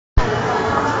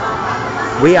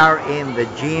We are in the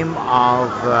gym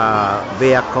of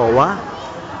Veacoa,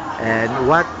 and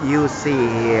what you see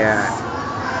here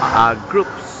are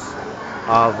groups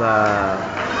of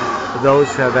those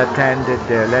who have attended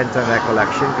the Lenten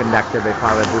recollection conducted by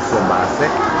Father Busso Base,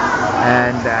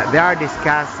 and they are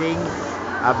discussing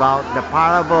about the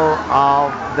parable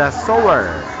of the sower.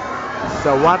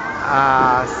 So what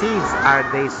seeds are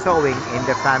they sowing in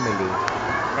the family,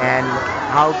 and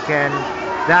how can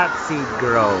that seed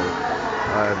grow?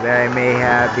 They may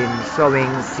have been sowing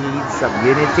seeds of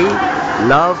unity,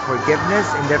 love, forgiveness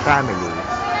in their family.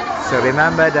 So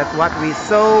remember that what we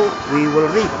sow, we will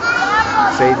reap.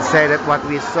 So it said that what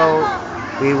we sow,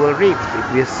 we will reap.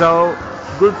 If you sow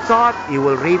good thought, you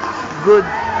will reap good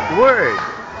word.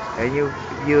 And if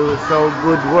you sow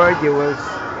good word, you will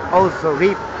also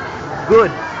reap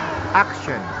good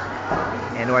action.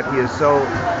 And what you sow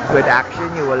good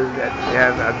action, you will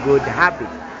have a good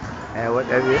habit.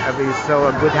 Whatever you sow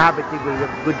a good habit, you will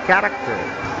have good character.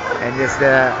 And just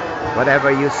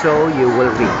whatever you sow, you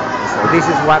will reap. So this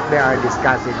is what they are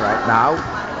discussing right now.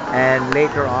 And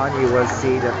later on, you will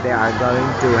see that they are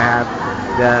going to have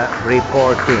the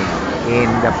reporting in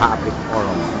the public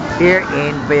forum here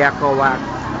in Veacoa,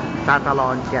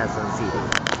 Tatalon, Quezon City.